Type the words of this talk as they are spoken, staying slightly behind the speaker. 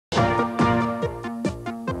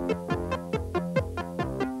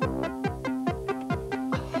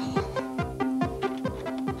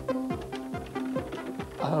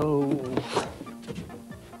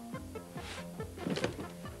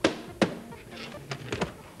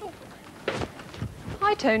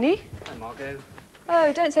Hi, Tony. Hi, Margot.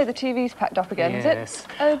 Oh, don't say the TV's packed up again, is Yes. it?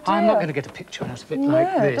 Oh, dear. I'm not going to get a picture out of it like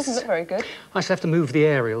this. No, it doesn't look very good. I shall have to move the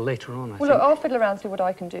aerial later on, I think. Well, look, I'll fiddle around and see what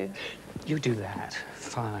I can do. You do that.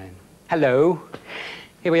 Fine. Hello.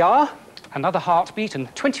 Here we are. Another heartbeat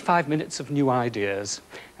and 25 minutes of new ideas.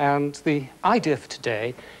 And the idea for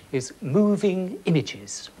today is moving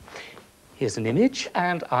images. Here's an image,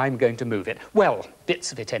 and I'm going to move it. Well,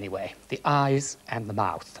 bits of it anyway. The eyes and the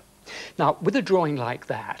mouth. Now, with a drawing like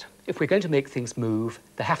that, if we're going to make things move,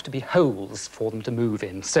 there have to be holes for them to move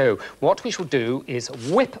in. So what we shall do is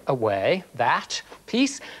whip away that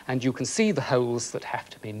piece, and you can see the holes that have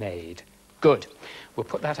to be made. Good. We'll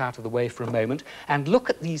put that out of the way for a moment and look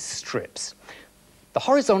at these strips. The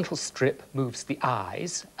horizontal strip moves the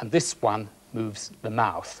eyes, and this one moves the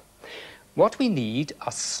mouth. What we need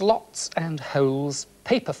are slots and holes,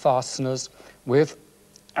 paper fasteners with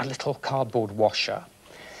a little cardboard washer.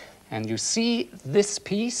 And you see this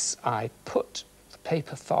piece, I put the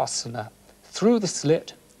paper fastener through the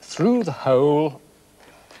slit, through the hole,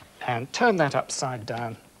 and turn that upside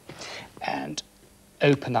down and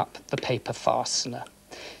open up the paper fastener.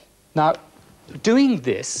 Now, doing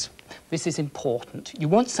this is important. You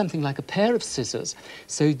want something like a pair of scissors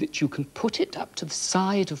so that you can put it up to the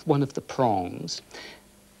side of one of the prongs,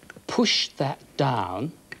 push that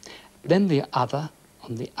down, then the other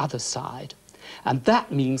on the other side. And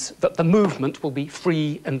that means that the movement will be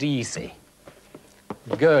free and easy.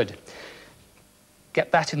 Good.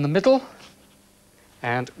 Get that in the middle,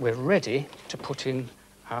 and we're ready to put in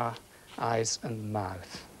our eyes and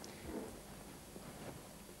mouth.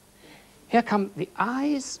 Here come the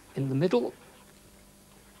eyes in the middle,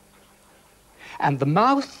 and the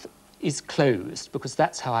mouth is closed, because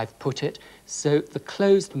that's how I've put it. So the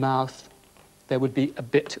closed mouth, there would be a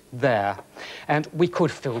bit there. And we could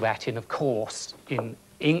fill that in, of course, in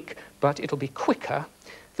ink, but it'll be quicker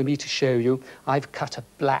for me to show you. I've cut a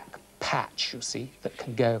black patch, you see, that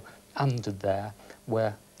can go under there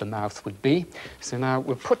where the mouth would be. So now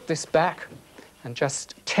we'll put this back and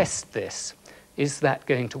just test this. Is that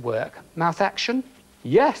going to work? Mouth action?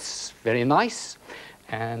 Yes, very nice.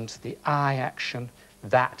 And the eye action,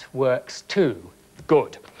 that works too.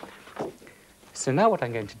 Good. So now what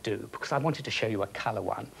I'm going to do, because I wanted to show you a colour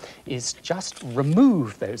one, is just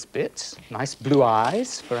remove those bits. Nice blue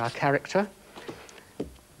eyes for our character.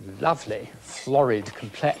 Lovely, florid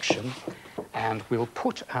complexion. And we'll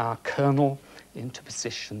put our kernel into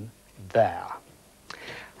position there.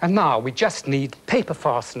 And now we just need paper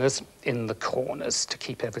fasteners in the corners to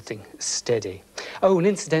keep everything steady. Oh, and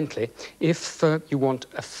incidentally, if you want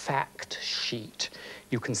a fact sheet,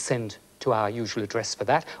 you can send to our usual address for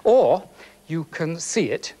that, or you can see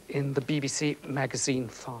it in the BBC magazine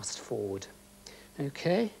Fast Forward.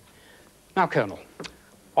 OK? Now, Colonel,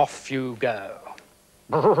 off you go.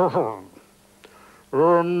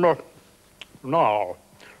 Now,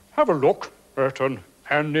 have a look at an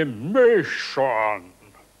animation.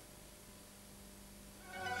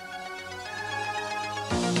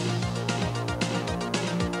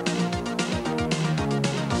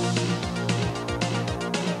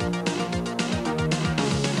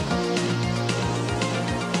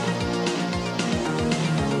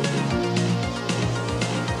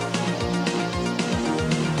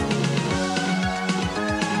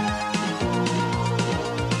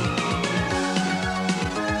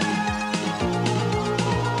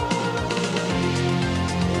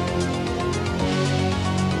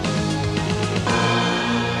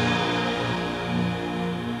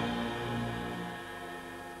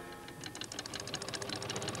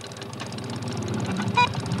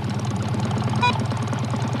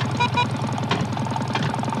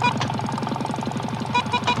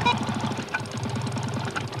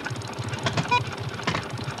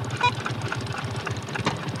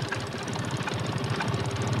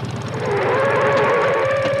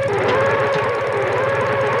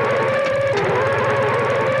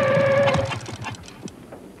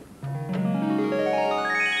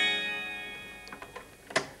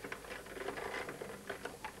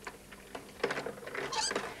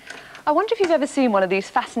 I wonder if you've ever seen one of these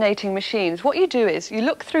fascinating machines. What you do is you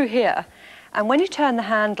look through here, and when you turn the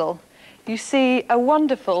handle, you see a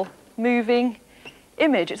wonderful moving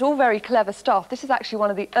image. It's all very clever stuff. This is actually one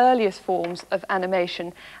of the earliest forms of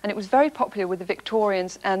animation, and it was very popular with the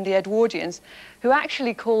Victorians and the Edwardians, who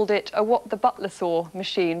actually called it a the Butler Saw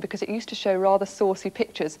machine, because it used to show rather saucy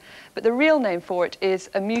pictures. But the real name for it is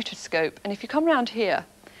a mutoscope. And if you come round here,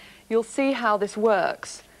 you'll see how this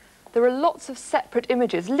works. There are lots of separate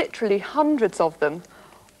images, literally hundreds of them,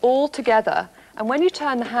 all together. And when you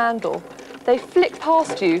turn the handle, they flick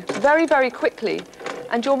past you very, very quickly.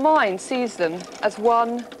 and your mind sees them as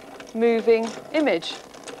one moving image.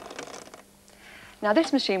 Now,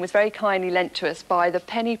 this machine was very kindly lent to us by the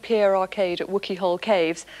Penny Pier Arcade at Wookey Hole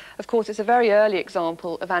Caves. Of course, it's a very early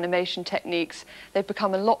example of animation techniques. They've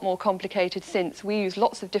become a lot more complicated since. We use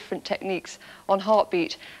lots of different techniques on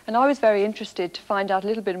Hartbeat, and I was very interested to find out a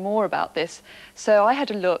little bit more about this. So I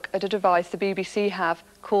had a look at a device the BBC have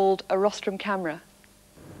called a rostrum camera.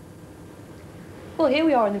 Well, here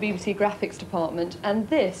we are in the BBC graphics department, and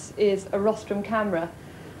this is a rostrum camera.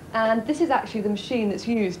 And this is actually the machine that's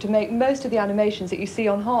used to make most of the animations that you see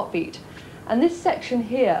on Hartbeat. And this section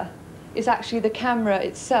here is actually the camera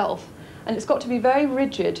itself, and it's got to be very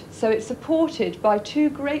rigid, so it's supported by two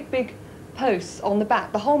great big posts on the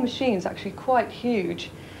back. The whole machine is actually quite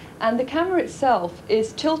huge, and the camera itself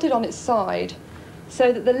is tilted on its side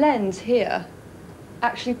so that the lens here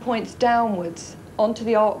actually points downwards onto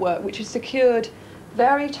the artwork, which is secured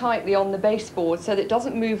very tightly on the baseboard so that it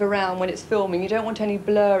doesn't move around when it's filming. You don't want any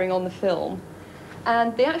blurring on the film.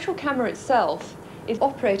 And the actual camera itself is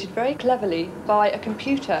operated very cleverly by a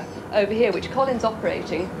computer over here, which Colin's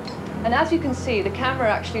operating. And as you can see, the camera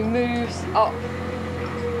actually moves up,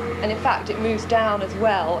 and in fact it moves down as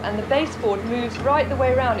well, and the baseboard moves right the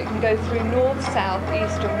way around. It can go through north, south,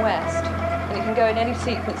 east and west, and it can go in any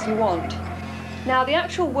sequence you want. Now, the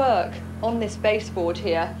actual work on this baseboard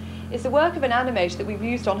here is the work of an animator that we've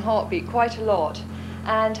used on Hartbeat quite a lot,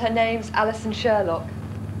 and her name's Alison Sherlock.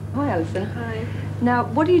 Hi, Alison. Hi. Now,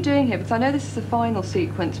 what are you doing here? Because I know this is the final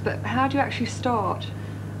sequence, but how do you actually start?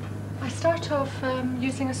 I start off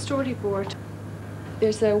using a storyboard.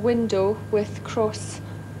 There's a window with cross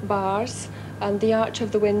bars, and the arch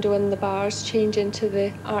of the window and the bars change into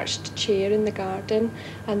the arched chair in the garden,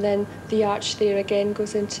 and then the arch there again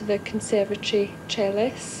goes into the conservatory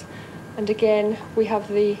trellis. And again, we have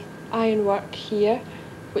the ironwork here,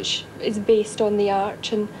 which is based on the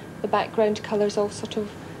arch, and the background colours all sort of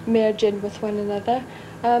merge in with one another.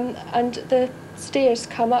 And the stairs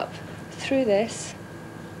come up through this,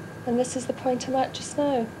 and this is the point I'm at just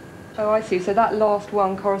now. Oh, I see. So that last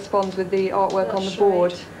one corresponds with the artwork on the That's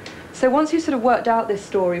board. right. So once you've sort of worked out this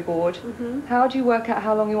storyboard, how do you work out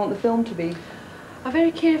how long you want the film to be? I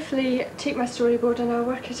very carefully take my storyboard and I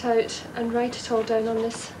work it out and write it all down on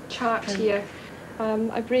this chart here.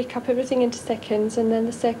 I break up everything into seconds, and then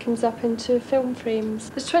the seconds up into film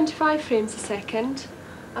frames. There's 25 frames a second,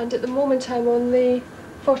 and at the moment I'm on the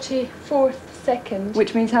 44th second.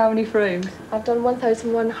 Which means how many frames? I've done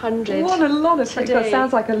 1,100. What a lot of frames. That today.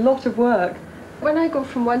 sounds like a lot of work. When I go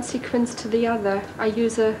from one sequence to the other, I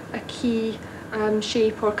use a key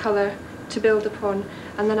shape or colour to build upon,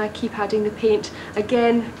 and then I keep adding the paint.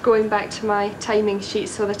 Again, going back to my timing sheet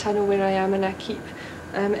so that I know where I am, and I keep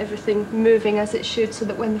everything moving as it should, so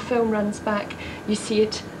that when the film runs back, you see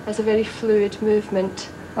it as a very fluid movement.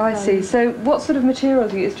 I see. So what sort of material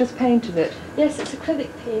do you use? It's just painted it? Yes, it's acrylic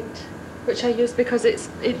paint, which I use because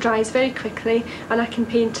it dries very quickly, and I can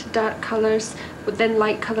paint dark colours, but then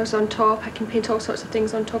light colours on top. I can paint all sorts of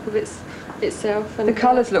things on top of itself. And the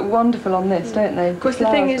colours look wonderful on this, don't they? Of course,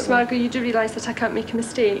 the thing is, Margot, you do realise that I can't make a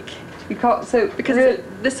mistake. You can't, so because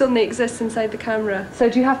this only exists inside the camera. So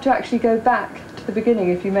do you have to actually go back to the beginning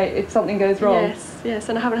if something goes wrong? Yes,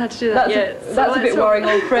 and I haven't had to do that yet. That's a bit worrying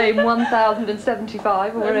on frame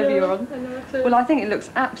 1075 or wherever you're on. I know. Well, I think it looks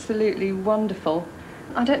absolutely wonderful.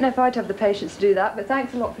 I don't know if I'd have the patience to do that, but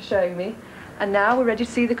thanks a lot for showing me. And now we're ready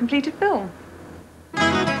to see the completed film.